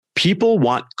People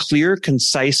want clear,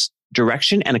 concise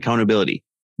direction and accountability.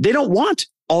 They don't want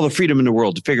all the freedom in the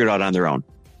world to figure it out on their own.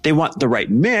 They want the right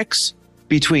mix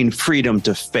between freedom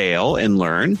to fail and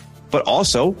learn, but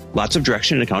also lots of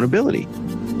direction and accountability.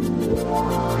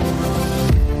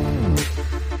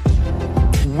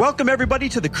 Welcome, everybody,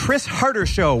 to the Chris Harder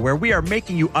Show, where we are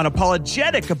making you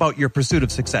unapologetic about your pursuit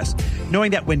of success, knowing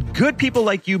that when good people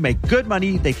like you make good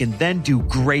money, they can then do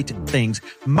great things.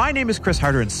 My name is Chris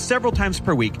Harder, and several times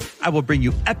per week, I will bring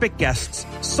you epic guests,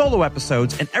 solo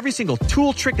episodes, and every single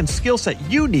tool, trick, and skill set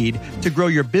you need to grow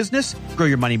your business, grow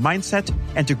your money mindset,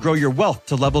 and to grow your wealth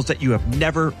to levels that you have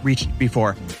never reached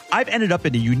before. I've ended up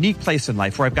in a unique place in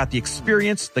life where I've got the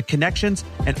experience, the connections,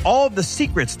 and all of the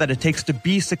secrets that it takes to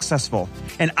be successful.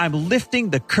 And I'm lifting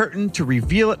the curtain to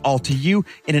reveal it all to you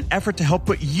in an effort to help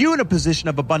put you in a position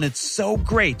of abundance so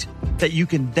great that you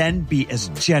can then be as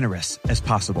generous as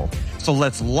possible. So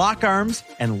let's lock arms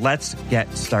and let's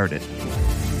get started.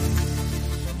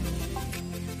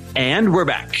 And we're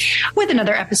back with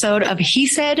another episode of He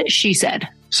Said, She Said.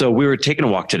 So we were taking a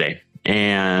walk today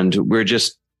and we're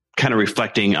just kind of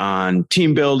reflecting on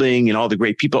team building and all the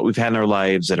great people that we've had in our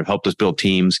lives that have helped us build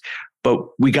teams. But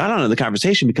we got on in the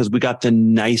conversation because we got the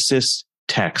nicest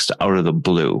text out of the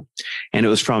blue. And it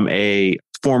was from a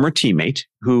former teammate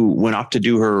who went off to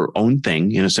do her own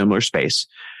thing in a similar space.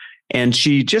 And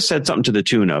she just said something to the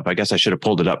tune of, I guess I should have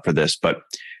pulled it up for this, but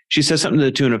she said something to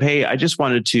the tune of, hey, I just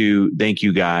wanted to thank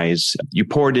you guys. You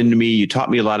poured into me. You taught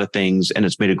me a lot of things, and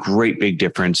it's made a great big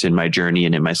difference in my journey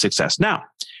and in my success now.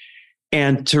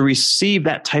 And to receive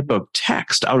that type of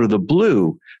text out of the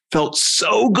blue felt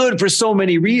so good for so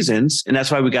many reasons. And that's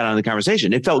why we got on the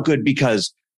conversation. It felt good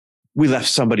because we left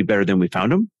somebody better than we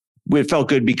found them. It felt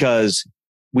good because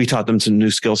we taught them some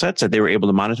new skill sets that they were able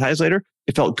to monetize later.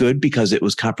 It felt good because it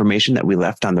was confirmation that we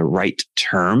left on the right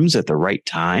terms at the right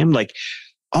time. Like,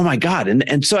 oh my God.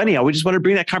 And so anyhow, we just want to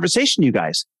bring that conversation to you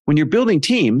guys. When you're building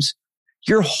teams,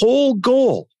 your whole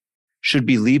goal should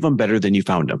be leave them better than you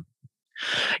found them.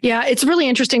 Yeah, it's really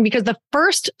interesting because the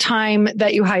first time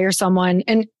that you hire someone,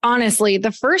 and honestly,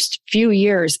 the first few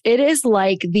years, it is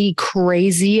like the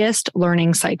craziest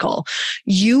learning cycle.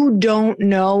 You don't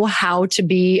know how to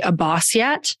be a boss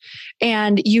yet,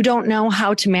 and you don't know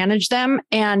how to manage them,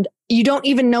 and you don't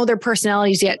even know their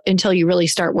personalities yet until you really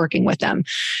start working with them.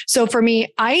 So for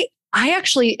me, I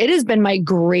actually, it has been my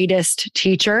greatest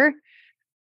teacher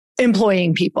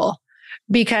employing people,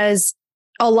 because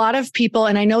a lot of people,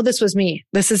 and I know this was me.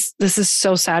 This is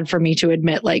so sad for me to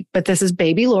admit, but this is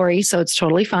baby Lori, so it's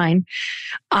totally fine.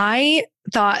 I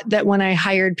thought that when I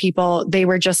hired people, they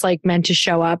were just meant to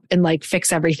show up and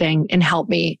fix everything and help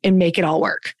me and make it all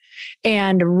work.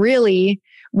 And really,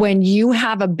 when you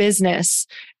have a business,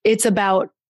 it's about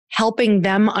helping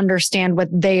them understand what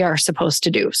they are supposed to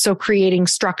do. So creating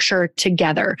structure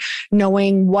together,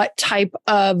 knowing what type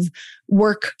of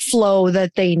workflow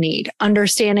that they need,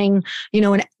 understanding,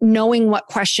 and knowing what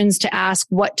questions to ask,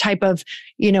 what type of,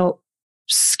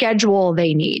 schedule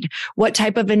they need, what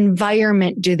type of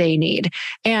environment do they need.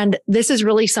 And this is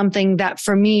really something that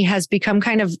for me has become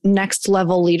kind of next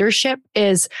level leadership,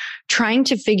 is trying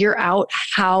to figure out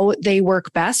how they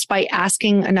work best by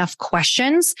asking enough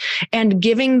questions and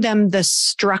giving them the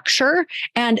structure.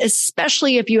 And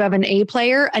especially if you have an A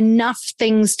player, enough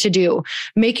things to do,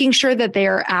 making sure that they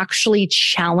are actually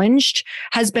challenged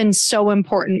has been so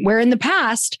important. Where in the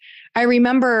past, I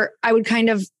remember I would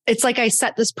it's like I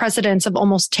set this precedence of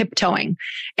almost tiptoeing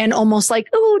and almost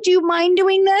oh, do you mind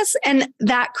doing this? And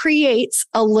that creates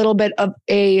a little bit of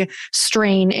a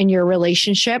strain in your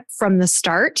relationship from the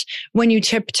start when you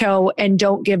tiptoe and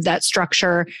don't give that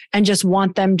structure and just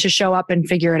want them to show up and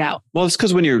figure it out. Well, it's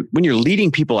because when you're leading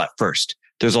people at first,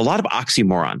 there's a lot of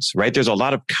oxymorons, right? There's a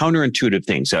lot of counterintuitive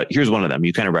things. Here's one of them.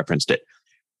 You kind of referenced it.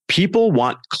 People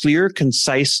want clear,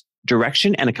 concise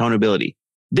direction and accountability.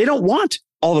 They don't want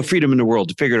all the freedom in the world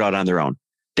to figure it out on their own.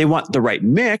 They want the right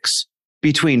mix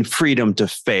between freedom to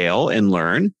fail and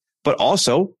learn, but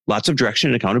also lots of direction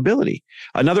and accountability.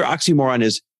 Another oxymoron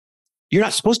is you're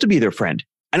not supposed to be their friend.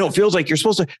 I know it feels like you're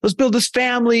supposed to, let's build this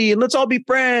family and let's all be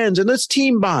friends and let's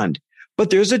team bond. But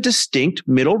there's a distinct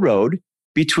middle road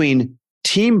between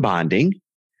team bonding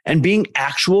and being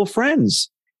actual friends.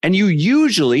 And you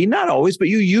usually, not always, but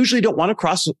you usually don't want to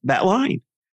cross that line.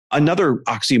 Another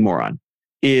oxymoron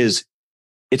is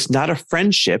it's not a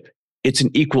friendship. It's an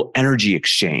equal energy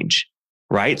exchange,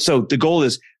 right? So the goal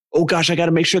is, oh gosh, I got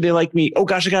to make sure they like me. Oh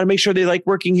gosh, I got to make sure they like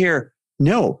working here.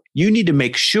 No, you need to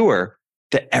make sure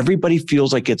that everybody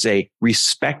feels like it's a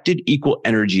respected equal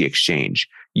energy exchange.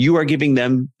 You are giving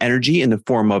them energy in the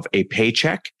form of a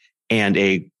paycheck and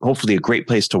hopefully a great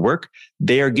place to work.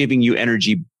 They are giving you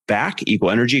energy back, equal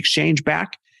energy exchange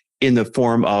back in the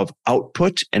form of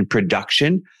output and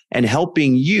production and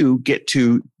helping you get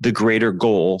to the greater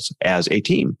goals as a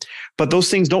team. But those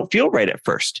things don't feel right at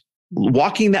first.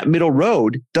 Walking that middle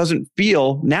road doesn't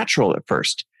feel natural at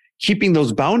first. Keeping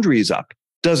those boundaries up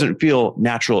doesn't feel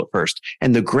natural at first.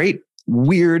 And the great,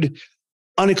 weird,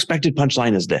 unexpected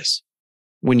punchline is this.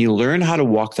 When you learn how to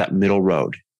walk that middle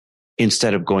road,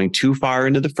 instead of going too far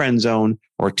into the friend zone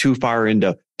or too far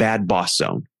into bad boss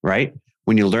zone, right?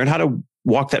 When you learn how to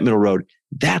walk that middle road,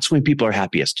 that's when people are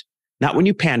happiest. Not when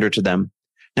you pander to them,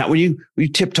 not when you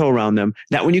tiptoe around them,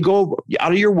 not when you go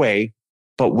out of your way,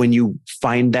 but when you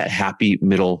find that happy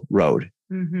middle road.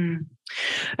 Mm-hmm.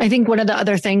 I think one of the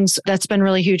other things that's been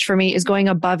really huge for me is going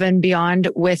above and beyond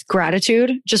with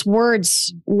gratitude, just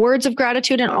words of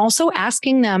gratitude, and also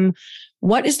asking them,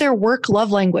 what is their work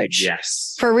love language?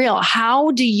 Yes. For real.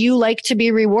 How do you like to be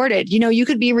rewarded? You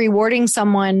could be rewarding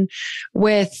someone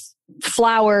with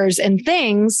flowers and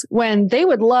things when they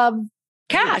would love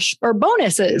cash or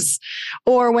bonuses,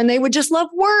 or when they would just love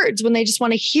words, when they just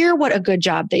want to hear what a good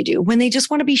job they do, when they just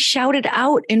want to be shouted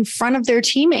out in front of their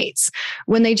teammates,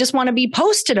 when they just want to be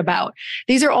posted about.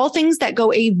 These are all things that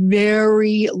go a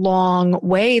very long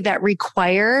way that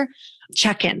require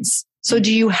check-ins. So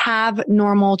do you have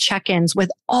normal check-ins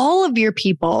with all of your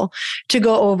people to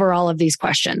go over all of these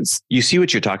questions? You see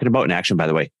what you're talking about in action, by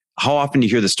the way. How often do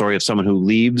you hear the story of someone who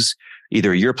leaves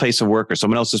either your place of work or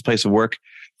someone else's place of work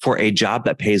for a job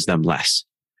that pays them less?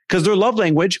 Because their love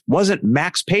language wasn't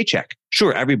max paycheck.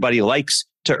 Sure, everybody likes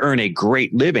to earn a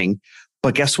great living,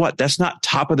 but guess what? That's not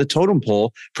top of the totem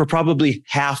pole for probably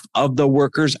half of the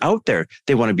workers out there.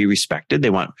 They want to be respected. They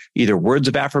want either words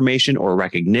of affirmation or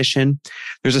recognition.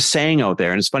 There's a saying out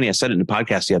there, and it's funny, I said it in a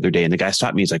podcast the other day, and the guy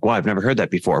stopped me. He's like, wow, I've never heard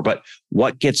that before. But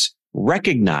what gets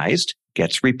recognized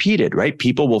gets repeated, right?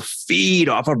 People will feed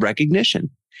off of recognition.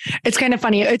 It's kind of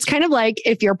funny. It's kind of like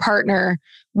if your partner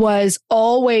was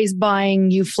always buying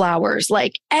you flowers,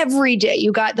 like every day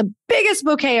you got the biggest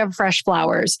bouquet of fresh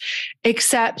flowers,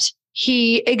 except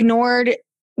he ignored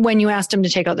when you asked him to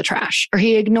take out the trash, or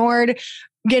he ignored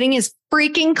getting his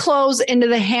freaking clothes into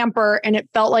the hamper, and it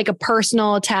felt like a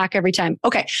personal attack every time.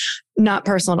 Okay. Not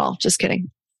personal at all. Just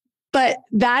kidding. But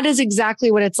that is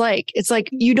exactly what it's like. It's like,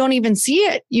 you don't even see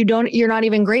it. You're not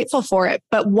even grateful for it.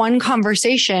 But one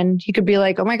conversation, you could be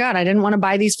like, oh my God, I didn't want to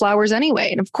buy these flowers anyway.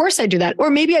 And of course I do that. Or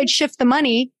maybe I'd shift the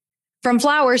money from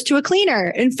flowers to a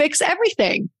cleaner and fix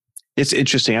everything. It's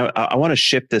interesting. I want to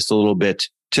shift this a little bit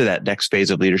to that next phase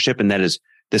of leadership. And that is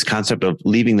this concept of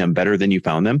leaving them better than you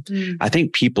found them. I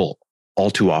think people all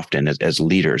too often as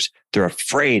leaders, they're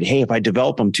afraid, hey, if I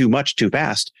develop them too much, too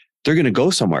fast, they're going to go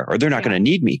somewhere or they're not going to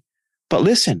need me. But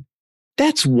listen,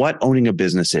 that's what owning a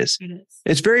business is.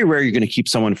 It's very rare you're going to keep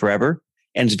someone forever.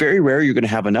 And it's very rare you're going to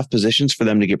have enough positions for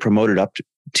them to get promoted up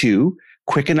to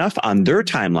quick enough on their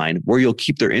timeline where you'll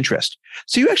keep their interest.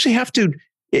 So you actually have to,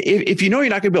 if you know you're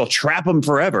not going to be able to trap them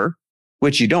forever,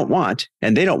 which you don't want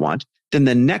and they don't want, then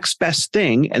the next best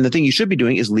thing and the thing you should be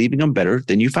doing is leaving them better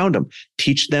than you found them.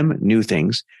 Teach them new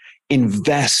things.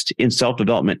 Invest in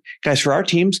self-development. Guys, for our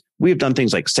teams, we have done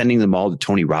things like sending them all to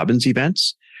Tony Robbins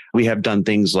events. We have done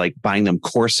things like buying them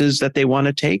courses that they want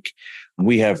to take.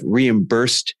 We have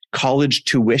reimbursed college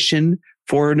tuition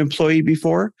for an employee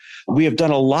before. We have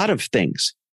done a lot of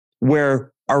things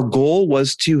where our goal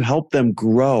was to help them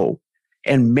grow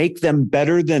and make them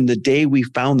better than the day we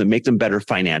found them, make them better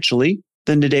financially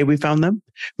than the day we found them,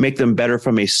 make them better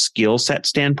from a skill set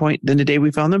standpoint than the day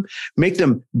we found them, make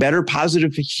them better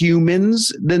positive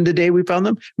humans than the day we found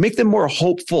them, make them more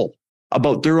hopeful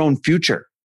about their own future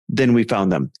than we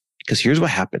found them. Because here's what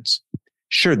happens.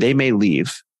 Sure, they may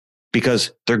leave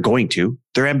because they're going to.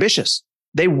 They're ambitious.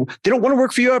 They don't want to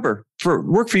work for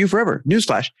you forever.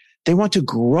 Newsflash. They want to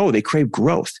grow. They crave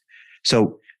growth.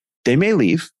 So they may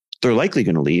leave. They're likely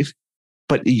going to leave,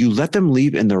 but you let them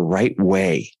leave in the right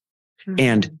way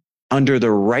and under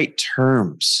the right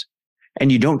terms. And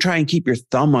you don't try and keep your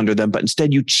thumb under them, but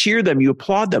instead you cheer them, you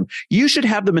applaud them. You should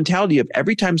have the mentality of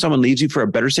every time someone leaves you for a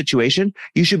better situation,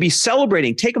 you should be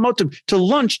celebrating. Take them out to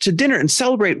lunch, to dinner, and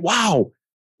celebrate. Wow,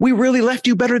 we really left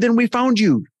you better than we found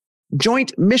you.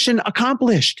 Joint mission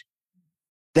accomplished.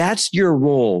 That's your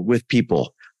role with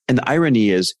people. And the irony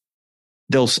is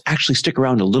they'll actually stick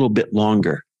around a little bit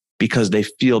longer because they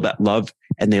feel that love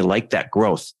and they like that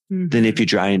growth than if you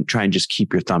try and just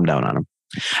keep your thumb down on them.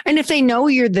 And if they know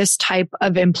you're this type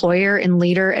of employer and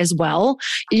leader as well,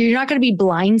 you're not going to be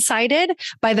blindsided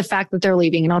by the fact that they're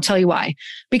leaving. And I'll tell you why.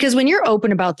 Because when you're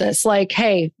open about this, like,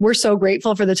 hey, we're so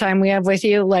grateful for the time we have with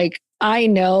you. Like, I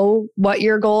know what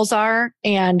your goals are,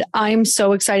 and I'm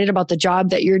so excited about the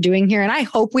job that you're doing here. And I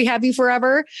hope we have you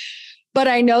forever, but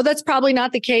I know that's probably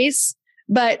not the case.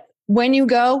 But when you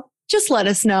go, just let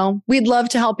us know. We'd love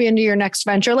to help you into your next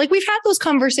venture. Like, we've had those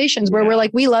conversations where we're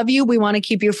like, we love you. We want to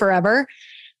keep you forever.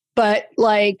 But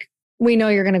like, we know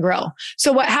you're going to grow.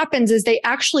 So what happens is they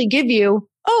actually give you,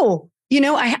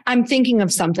 I'm thinking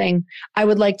of something. I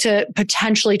would like to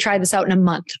potentially try this out in a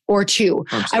month or two.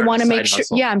 I want to make sure.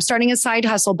 Yeah, I'm starting a side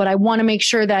hustle, but I want to make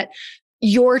sure that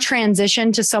your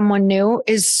transition to someone new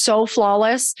is so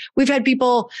flawless. We've had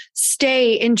people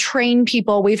stay and train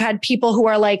people. We've had people who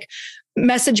are like,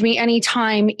 message me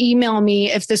anytime, email me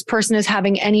if this person is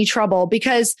having any trouble,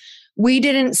 because we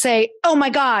didn't say, oh my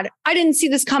God, I didn't see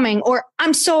this coming, or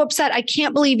I'm so upset. I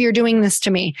can't believe you're doing this to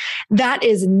me. That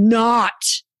is not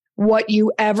what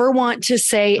you ever want to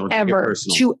say ever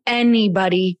to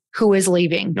anybody who is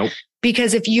leaving. Nope.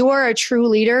 Because if you are a true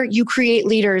leader, you create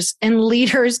leaders, and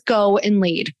leaders go and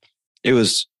lead. It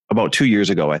was about 2 years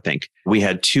ago, I think. We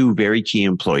had two very key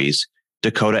employees,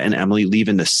 Dakota and Emily, leave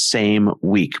in the same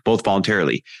week, both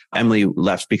voluntarily. Emily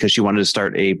left because she wanted to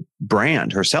start a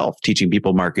brand herself, teaching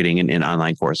people marketing and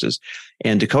online courses.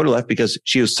 And Dakota left because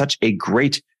she was such a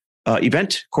great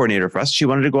event coordinator for us. She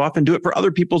wanted to go off and do it for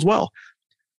other people as well.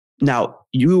 Now,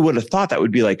 you would have thought that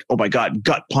would be like, oh my God,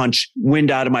 gut punch,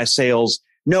 wind out of my sails.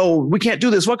 No, we can't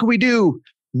do this. What can we do?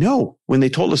 No, when they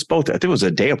told us both, I think it was a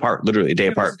day apart, literally a day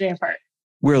apart.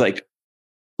 We're like,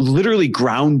 literally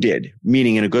grounded,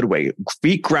 meaning in a good way,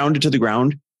 feet grounded to the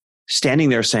ground, standing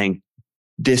there saying,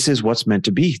 this is what's meant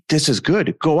to be. This is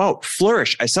good. Go out,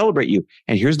 flourish. I celebrate you.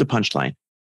 And here's the punchline.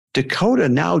 Dakota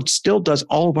now still does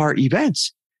all of our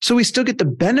events. So we still get the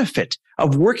benefit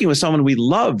of working with someone we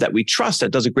love, that we trust, that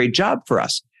does a great job for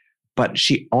us. But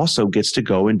she also gets to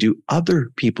go and do other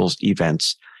people's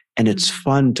events. And it's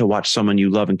fun to watch someone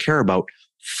you love and care about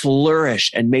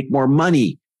flourish and make more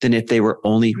money than if they were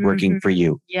only working for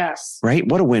you. Yes. Right?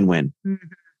 What a win-win.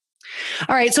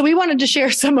 All right. So we wanted to share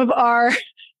some of our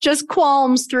just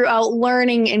qualms throughout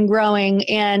learning and growing.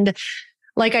 And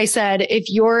like I said, if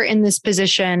you're in this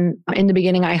position in the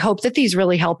beginning, I hope that these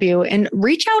really help you, and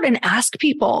reach out and ask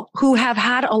people who have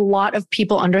had a lot of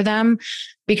people under them,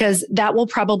 because that will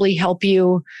probably help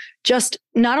you just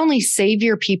not only save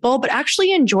your people, but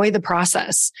actually enjoy the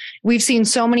process. We've seen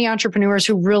so many entrepreneurs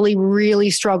who really, really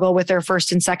struggle with their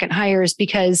first and second hires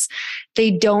because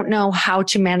they don't know how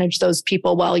to manage those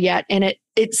people well yet. And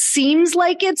it seems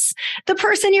like it's the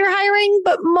person you're hiring,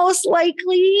 but most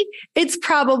likely it's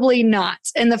probably not.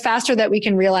 And the faster that we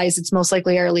can realize it's most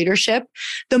likely our leadership,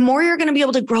 the more you're going to be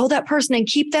able to grow that person and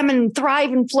keep them and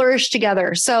thrive and flourish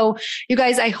together. So you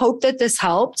guys, I hope that this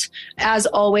helped. As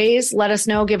always, let us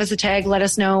know, give us a tag. Let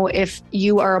us know if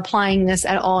you are applying this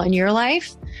at all in your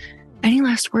life. Any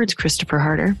last words, Christopher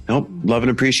Harder? Nope. Love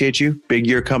and appreciate you. Big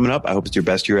year coming up. I hope it's your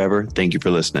best year ever. Thank you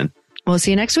for listening. We'll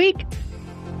see you next week.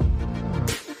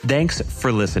 Thanks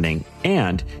for listening.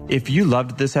 And if you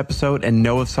loved this episode and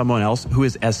know of someone else who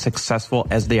is as successful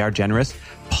as they are generous,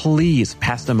 please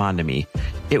pass them on to me.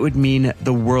 It would mean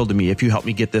the world to me if you help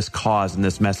me get this cause and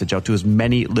this message out to as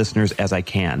many listeners as I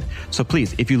can. So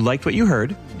please, if you liked what you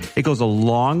heard, it goes a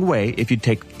long way if you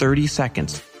take 30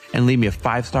 seconds and leave me a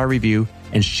 5-star review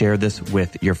and share this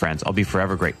with your friends. I'll be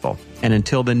forever grateful. And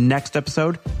until the next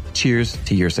episode, cheers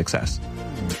to your success.